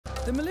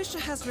The militia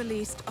has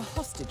released a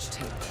hostage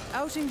tape,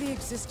 outing the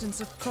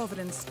existence of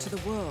Providence to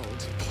the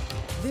world.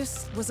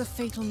 This was a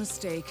fatal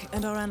mistake,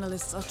 and our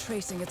analysts are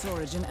tracing its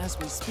origin as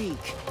we speak.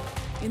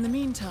 In the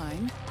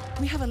meantime,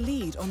 we have a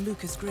lead on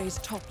Lucas Gray's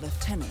top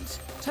lieutenant.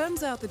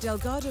 Turns out the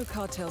Delgado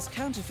cartel's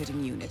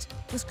counterfeiting unit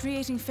was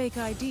creating fake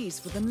IDs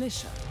for the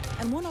militia,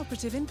 and one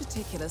operative in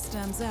particular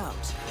stands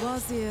out,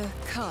 Wazir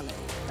Kale,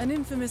 an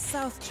infamous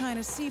South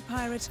China Sea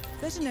pirate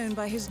better known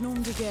by his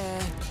nom de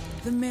guerre,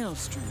 the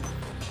Maelstrom.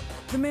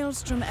 The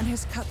Maelstrom and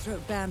his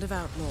cutthroat band of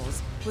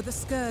outlaws were the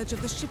scourge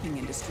of the shipping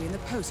industry in the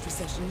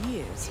post-recession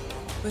years.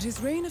 But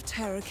his reign of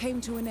terror came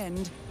to an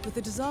end with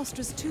the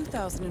disastrous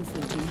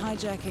 2014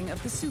 hijacking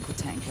of the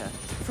supertanker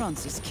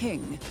Francis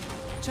King.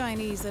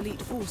 Chinese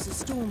elite forces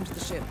stormed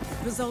the ship,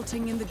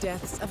 resulting in the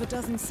deaths of a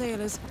dozen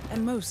sailors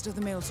and most of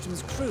the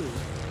Maelstrom's crew.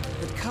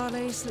 But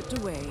Kale slipped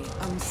away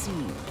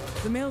unseen.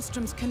 The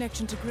Maelstrom's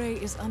connection to Gray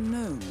is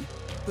unknown,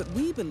 but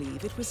we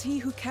believe it was he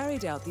who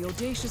carried out the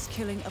audacious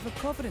killing of a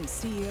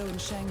Providence CEO in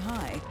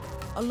Shanghai,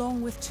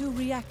 along with two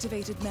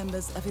reactivated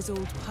members of his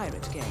old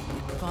pirate gang,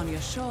 Vanya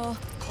Shah,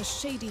 a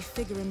shady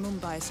figure in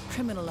Mumbai's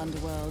criminal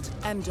underworld,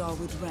 and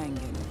Dawood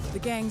Rangan, the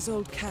gang's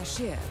old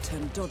cashier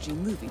turned dodgy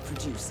movie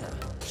producer.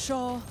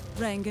 Shah,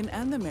 Rangan,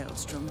 and the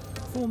Maelstrom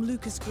form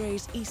Lucas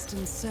Gray's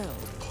Eastern Cell.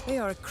 They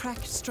are a crack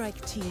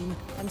strike team,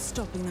 and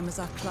stopping them is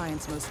our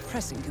client's most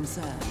pressing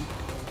concern.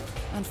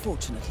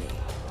 Unfortunately,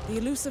 the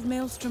elusive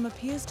Maelstrom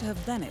appears to have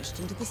vanished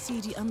into the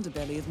seedy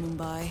underbelly of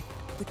Mumbai,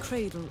 the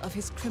cradle of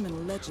his criminal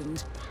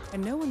legend,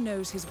 and no one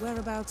knows his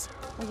whereabouts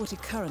or what he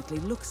currently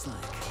looks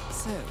like.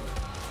 So,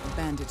 a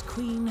bandit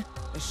queen,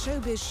 a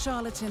showbiz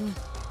charlatan,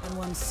 and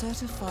one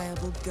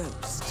certifiable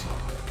ghost.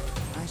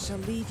 I shall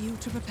leave you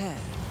to prepare.